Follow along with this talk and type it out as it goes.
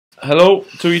Hello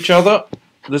to each other.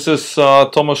 This is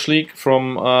Thomas Schlieck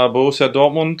from Borussia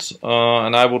Dortmund,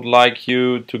 and I would like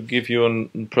to give you a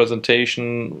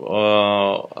presentation,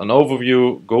 an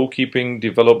overview, goalkeeping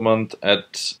development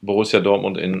at Borussia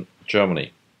Dortmund in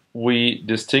Germany. We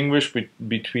distinguish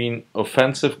between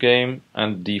offensive game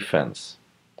and defense.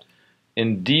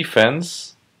 In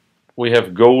defense, we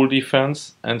have goal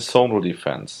defense and zonal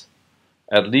defense.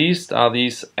 At least are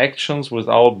these actions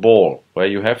without ball, where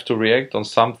you have to react on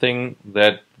something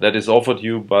that is offered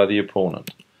you by the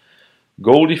opponent.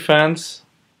 Goal defense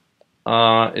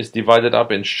is divided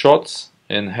up in shots,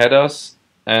 in headers,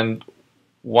 and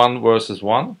 1 versus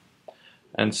 1.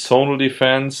 And zonal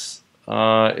defense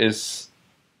is,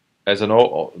 as an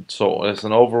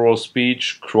overall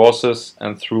speech, crosses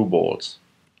and through balls.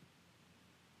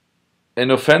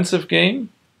 In offensive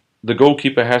game, the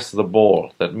goalkeeper has the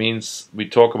ball. That means we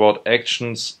talk about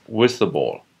actions with the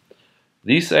ball.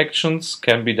 These actions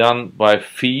can be done by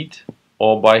feet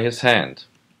or by his hand.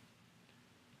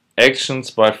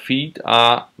 Actions by feet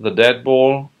are the dead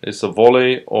ball, is a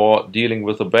volley or dealing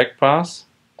with a back pass.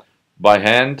 By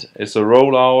hand is a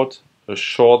rollout, a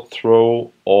short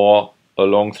throw or a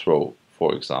long throw,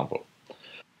 for example.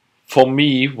 For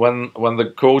me, when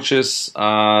the coaches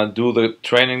do the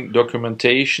training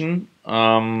documentation,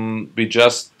 we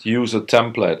just use a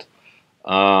template.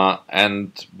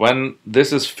 And when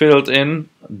this is filled in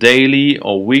daily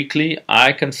or weekly,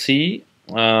 I can see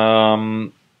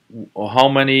how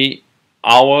many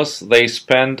hours they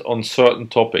spend on certain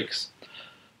topics.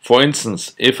 For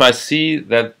instance, if I see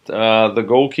that the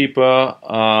goalkeeper,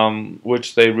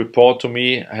 which they report to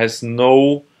me, has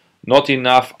not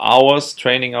enough hours,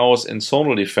 training hours in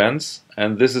zonal defense,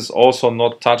 and this is also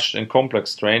not touched in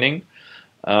complex training,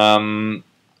 not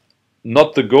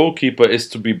the goalkeeper is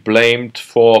to be blamed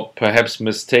for perhaps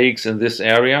mistakes in this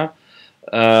area,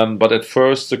 but at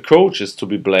first the coach is to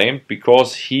be blamed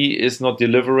because he is not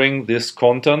delivering this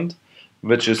content,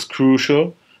 which is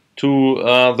crucial to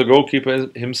the goalkeeper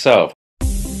himself.